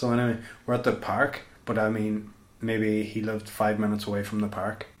is this? So anyway, we're at the park, but I mean, maybe he lived 5 minutes away from the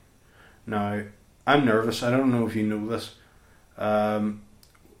park. Now, I'm nervous. I don't know if you know this.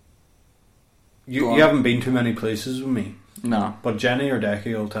 You haven't been to many places with me. No. But Jenny or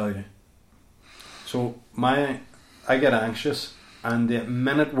Decky will tell you. So, I get anxious, and the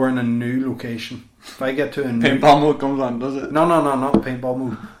minute we're in a new location, if I get to a new... Paintball mode comes on, does it? No, not paintball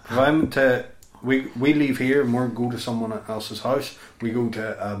mode. If I'm to... We leave here and we go to someone else's house, we go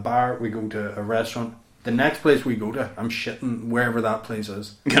to a bar, we go to a restaurant. The next place we go to, I'm shitting wherever that place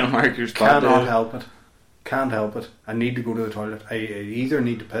is. Gonna mark your spot. Cannot help it. Can't help it. I need to go to the toilet. I either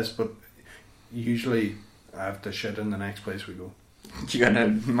need to piss, but usually I have to shit in the next place we go. You gotta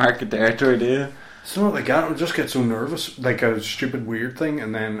mark a territory, do you? It's not like that. I just get so nervous, like a stupid weird thing,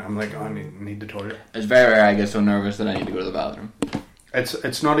 and then I'm like, oh, I need the toilet. It's very rare I get so nervous that I need to go to the bathroom.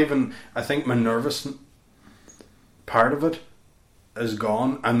 It's not even. I think my nervous part of it is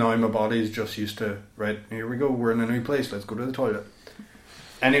gone, and now my body is just used to. Right, here we go. We're in a new place. Let's go to the toilet.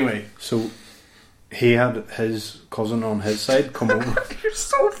 Anyway, so he had his cousin on his side come over. You're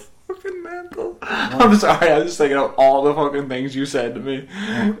so fucking mental. I'm sorry. I was just thinking of all the fucking things you said to me.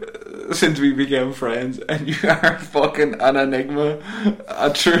 since we became friends, and you are fucking an enigma,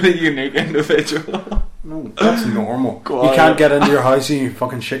 a truly unique individual. No, that's normal. Go You on. can't get into your house and you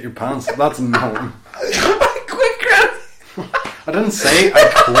fucking shit your pants. That's normal. I quit, Granny. I didn't say I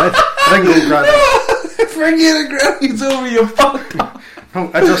quit. I didn't go Granny. Forget it, Granny. It's over. You fucked up. No,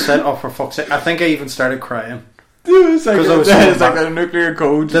 I just said, oh, for fuck's sake. I think I even started crying. It's like, 'Cause I was it's so like bad. a nuclear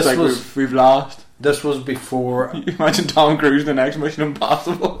code. This It's like was- we've lost. This was before. You imagine Tom Cruise in the next Mission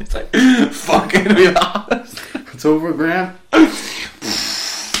Impossible. It's like, fucking we lost. It's over, Graham.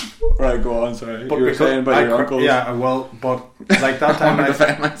 Right, go on, sorry. But You were because saying about your uncles. Yeah, well, but like that I time want to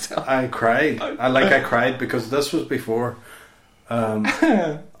defend myself. I cried. I cried because this was before. Fuck,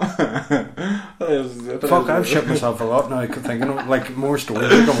 Fuck, I've shit myself a lot now. Thinking of like more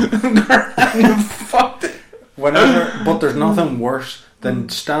stories are coming. You fucked it. Whenever, but there's nothing worse than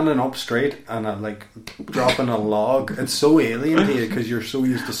standing up straight and like dropping a log. It's so alien to you because you're so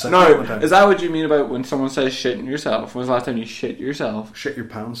used to sitting all the No, time. is that what you mean about when someone says shitting yourself? When was the last time you shit yourself? Shit your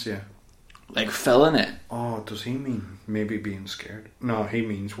pants, yeah. Like filling it? Oh, does he mean maybe being scared? No, he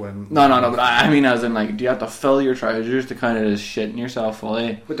means when. No, but I mean as in like, do you have to fill your trousers to kind of just shitting yourself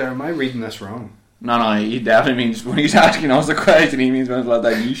fully? But there, am I reading this wrong? No, he definitely means, when he's asking us a question, he means when it's like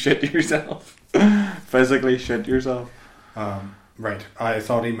that you shit yourself. Physically shit yourself. Right. I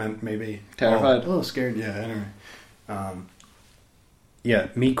thought he meant maybe Terrified? Oh, scared. Yeah. Anyway. Yeah,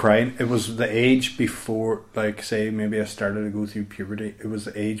 me crying. It was the age before, like, say, maybe I started to go through puberty. It was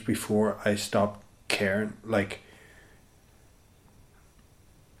the age before I stopped caring. Like,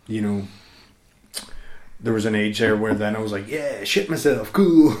 you know, there was an age there where then I was like, yeah, shit myself,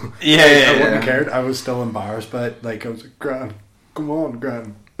 cool. I wouldn't cared. I was still embarrassed, but like, I was like, Gran, come on,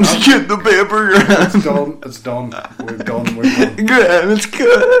 Gran. Get the paper, It's done. It's done. We're done. Graham, it's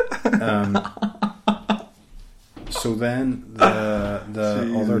good. So then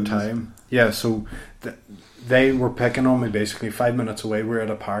the other Jesus. time, yeah. So they were picking on me basically 5 minutes away. We're at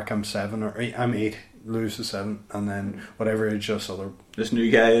a park. I'm 7 or 8. I'm 8. Lewis is 7, and then whatever age this other This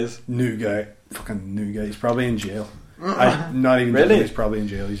new guy is. new guy, fucking new guy. He's probably in jail. Not even Really? joking, he's probably in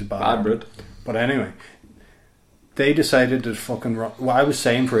jail. He's a Bad Brit. But anyway, they decided to fucking run. Well, I was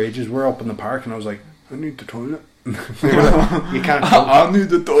saying for ages, we're up in the park, and I was like, I need the toilet. They were like, you can't. I need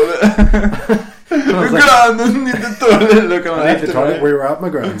the toilet. I was like, Gran, I need the toilet. Look on I need the toilet. We were at my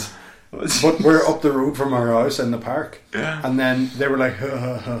grand's, But but we're up the road from our house in the park. Yeah. And then they were like, ha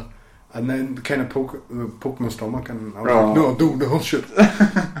ha ha. And then kind of poke my stomach, and I was Oh. like, no, don't shit.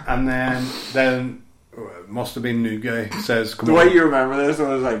 And then must have been new guy says, come the on. way you remember this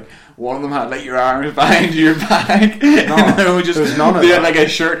was like one of them had like your arms behind your back. No, and they were just there's none of they that. had like a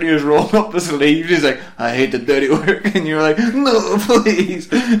shirt and he was rolling up the sleeves. He's like, I hate the dirty work, and you were like, no, please,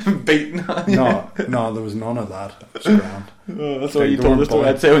 beating on you. No, there was none of that. It was grand. Oh, that's what Okay, you don't told us bother. to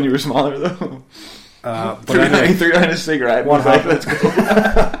I'd say when you were smaller though. But He anyway, threw down a cigarette. What and was like, let's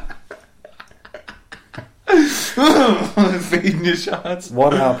go. Feeding you shots.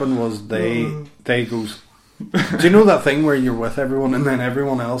 what happened was they goes, do you know that thing where you're with everyone and then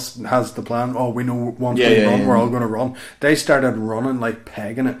everyone else has the plan? Oh, we know once we run, we're all going to run. They started running, like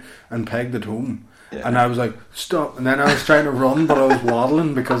pegging it, and pegged it home. Yeah. And I was like, stop. And then I was trying to run, but I was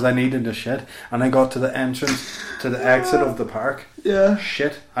waddling because I needed to shit. And I got to the entrance, to the exit of the park. Yeah.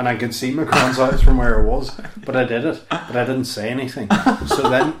 Shit. And I could see my grand's house from where I was. But I did it. But I didn't say anything. So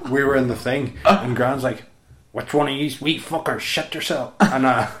then we were in the thing, and Grand's like, which one of you wee fuckers shit yourself? And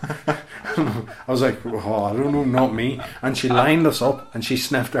I was like, oh, I don't know, not me. And she lined us up and she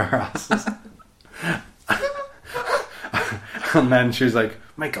sniffed our asses. And then she was like,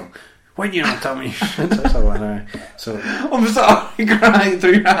 Michael, why do you not tell me shit? So, I'm sorry, Granny,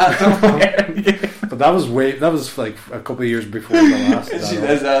 threw your hands up there. but that was like a couple of years before the last.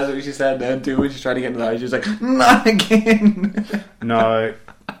 That's what she said then too when she tried to get into the house. She was like, not again. No.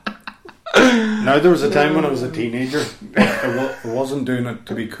 Now there was a time when I was a teenager, but I wasn't doing it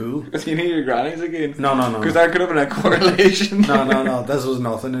to be cool. Because you need your grannies again. No. Because that could have been a correlation. No. This was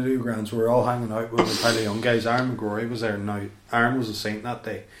nothing to do with Grants. We were all hanging out with a pile of young guys. Aaron McGrory was there. Now Aaron was a saint that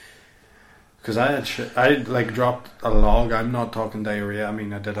day because I like dropped a log. I'm not talking diarrhea. I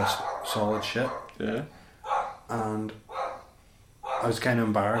mean I did a solid shit. Yeah. And I was kind of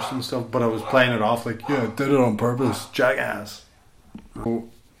embarrassed and stuff, but I was playing it off like, yeah, I did it on purpose, jackass. Oh,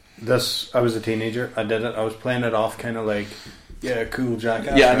 I was a teenager. I did it. I was playing it off, kind of like, yeah, cool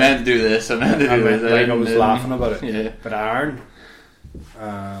jackass. Yeah, I right? meant to do this. I meant to do this. Like I was laughing about it. Yeah. But Aaron,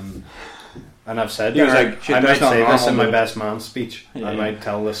 and I've said, He was Aaron, like, shit, I might that's not say this in normal. my best man speech. Yeah. I might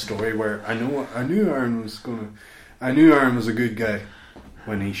tell this story where I knew Aaron was a good guy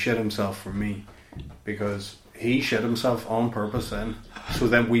when he shit himself for me because he shit himself on purpose then. So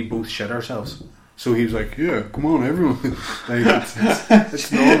then we both shit ourselves. So he was like, yeah, come on, everyone. Like,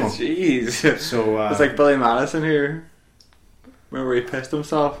 it's normal. Jeez. So, it's like Billy Madison here. Remember he pissed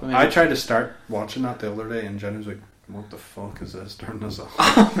himself? I tried to start watching that the other day, and Jen was like, what the fuck is this? Turn this off.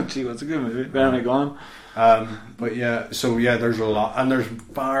 Oh, gee, what's a good movie? Better gone. But yeah, so yeah, there's a lot, and there's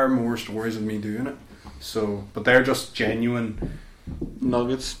far more stories of me doing it. So, but they're just genuine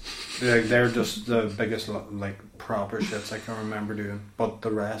nuggets. Like, they're just the biggest like proper shits I can remember doing. But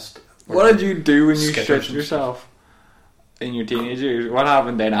the rest. What did you do when you shit yourself in your teenage years? What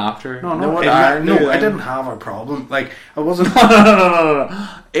happened then after? No, I didn't have a problem. Like, I wasn't. No.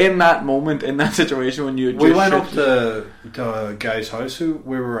 In that moment, in that situation, when you we went up to a guy's house who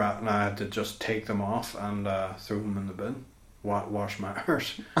we were at, and I had to just take them off and throw them in the bin. Wash my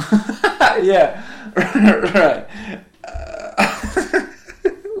arse. Yeah, right.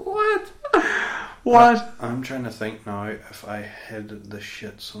 What? I'm trying to think now if I hid the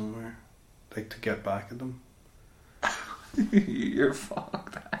shit somewhere, like to get back at them. You're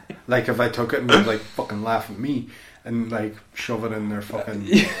fucked. Like if I took it and was like fucking laugh at me and like shove it in their fucking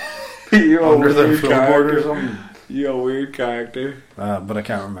under their floorboard or something. You're a weird character. But I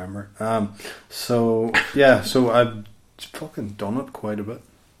can't remember. So yeah, so I've fucking done it quite a bit.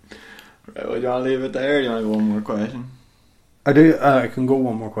 Right, well, do you want to leave it there or do you want to go one more question? I do. I can go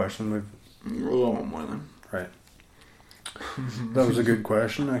one more question. We'll go one more then. Right. That was a good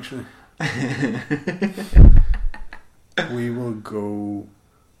question, actually. We will go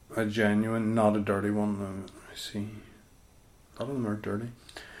a genuine, not a dirty one. Let me see. A lot of them are dirty.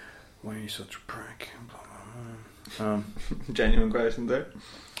 Why are you such a prick? Genuine question there.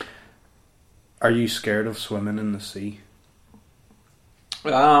 Are you scared of swimming in the sea?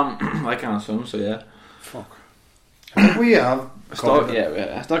 I can't swim, so yeah. Fuck. I think we have. I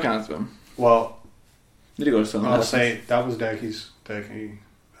still can't swim. Well, need to go to swim. I'll say that was Decky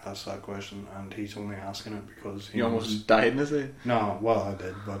asked that question, and he's only asking it because he almost died in the sea. No, well I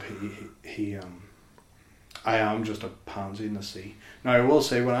did, but he I am just a pansy in the sea. Now I will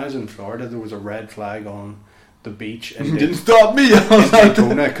say, when I was in Florida, there was a red flag on the beach. And didn't stop me. In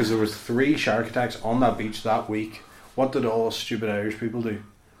Daytona, because there was 3 shark attacks on that beach that week. What did all stupid Irish people do?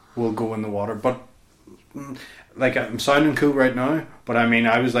 We'll go in the water, but. Like, I'm sounding cool right now, but I mean,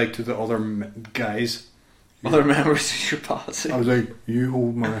 I was like to the other guys, other members of your posse, I was like, you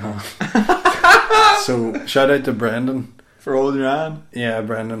hold my hand. So shout out to Brendan for holding your hand. Yeah,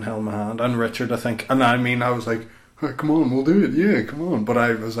 Brendan held my hand, and Richard, I think. And I mean, I was like, oh, come on, we'll do it, yeah, come on. But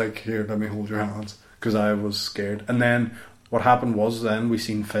I was like, here, let me hold your hands, because I was scared. And then what happened was, then we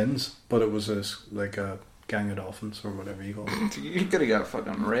seen fins, but it was like a gang of dolphins or whatever you call it. You could have got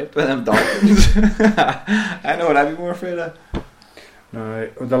fucking raped by them dolphins. I know what I'd be more afraid of. No,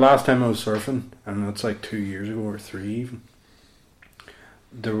 the last time I was surfing, and that's like 2 years ago or 3 even,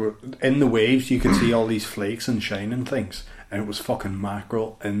 there were, in the waves you could see all these flakes and shining things, and it was fucking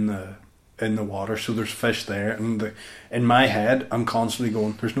mackerel in the water. So there's fish there, and in my head I'm constantly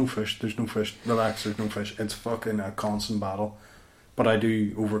going, there's no fish, relax, there's no fish. It's fucking a constant battle, but I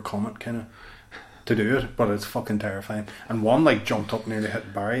do overcome it kind of to do it, but it's fucking terrifying. And one like jumped up, nearly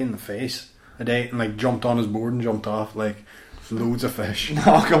hit Barry in the face a day, and like jumped on his board and jumped off, like loads of fish.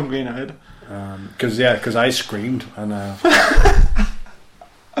 No, come green eyed. Because I screamed, and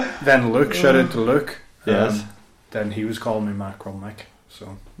then Luke, shout out to Luke. Yes. Then he was calling me Mackerel Mick.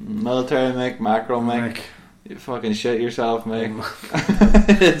 So military Mick, Mackerel Mick. You fucking shit yourself, Mick.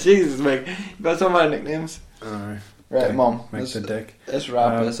 Jesus, Mick. You got so many nicknames. Right, Mum. Make the dick. Let's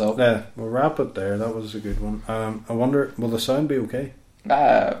wrap this up. Yeah, we'll wrap it there. That was a good one. I wonder, will the sound be okay?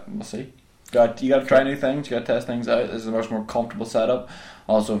 We'll see. You got to try new things. You got to test things out. This is a much more comfortable setup.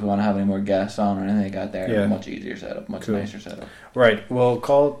 Also, if you want to have any more guests on or anything like that, there, much easier setup, much nicer setup. Right, we'll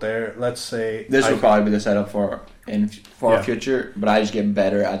call it there. Let's say this will probably be the setup for future, but I just get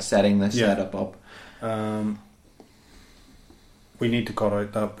better at setting this setup up. We need to cut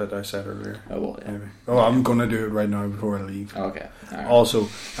out that bit I said earlier. Oh, well, yeah. Anyway. I'm going to do it right now before I leave. Okay. Right. Also,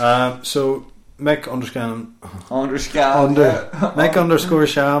 so Mick _Sham on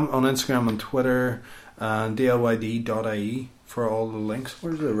Instagram and Twitter, and dlyd.ie for all the links.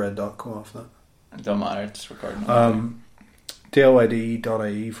 Where's the red dot go off that? It don't matter, it's recording.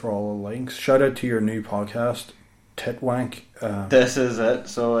 dlyd.ie for all the links. Shout out to your new podcast, Titwank. This is it,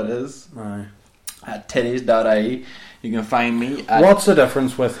 so it is. Aye. At titties.ie. You can find me at... What's the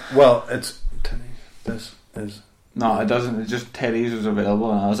difference with... Well, it's... This is... No, it doesn't. It's just Teddy's was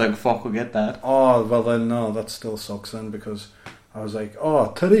available, and I was like, fuck, we'll get that. Oh, well then, no, that still sucks then, because I was like,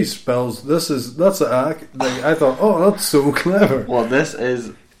 oh, Teddy spells... That's a... Like, I thought, oh, that's so clever. Well, this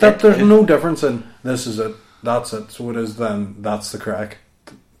is... There's no difference in... This is it. That's it. So it is then. That's the crack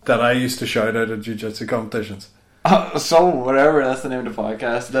that I used to shout out at jiu-jitsu competitions. So whatever, that's the name of the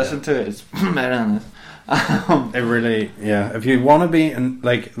podcast. Listen to it. It's better than this. It really, yeah. If you want to be, and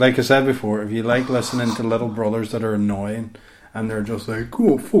like I said before, if you like listening to little brothers that are annoying and they're just like,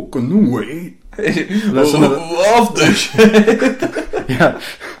 "Oh fucking wait," listen to off the shit. yeah,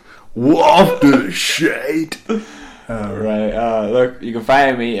 off the shit. Right. Look, you can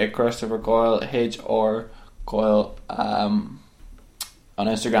find me at Christopher Coyle, HR Coyle, on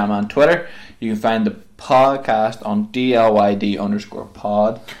Instagram and Twitter. You can find the podcast on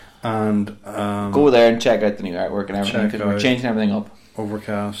DLYD_pod. And go there and check out the new artwork and everything, because we're changing everything up.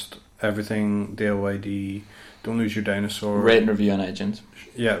 Overcast, everything, DLYD. Don't lose your dinosaur. Rate and review on iTunes.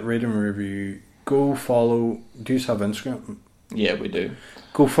 Yeah, rate and review. Go follow. Do you have Instagram? Yeah, we do.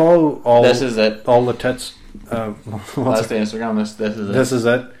 Go follow all. This is it. All the tits. That's the Instagram. This is it. This is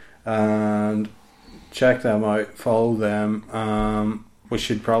it. And check them out. Follow them. We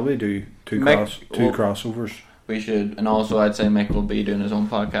should probably do two crossovers. We should, and also I'd say Mick will be doing his own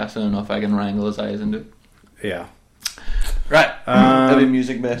podcast. I don't know if I can wrangle his eyes into it. Yeah. Right. Maybe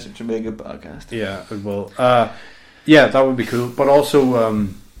music message would be a good podcast. Yeah, it will. Yeah, that would be cool. But also,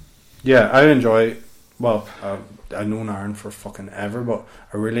 yeah, I enjoy. Well, I've known Aaron for fucking ever, but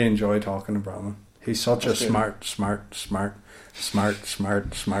I really enjoy talking to Brahman. He's such a smart guy.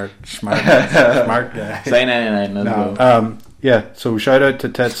 Say 99 as well. Yeah, so shout out to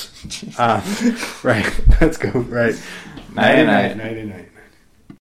Tits. Right, let's go. Right. 99. 99.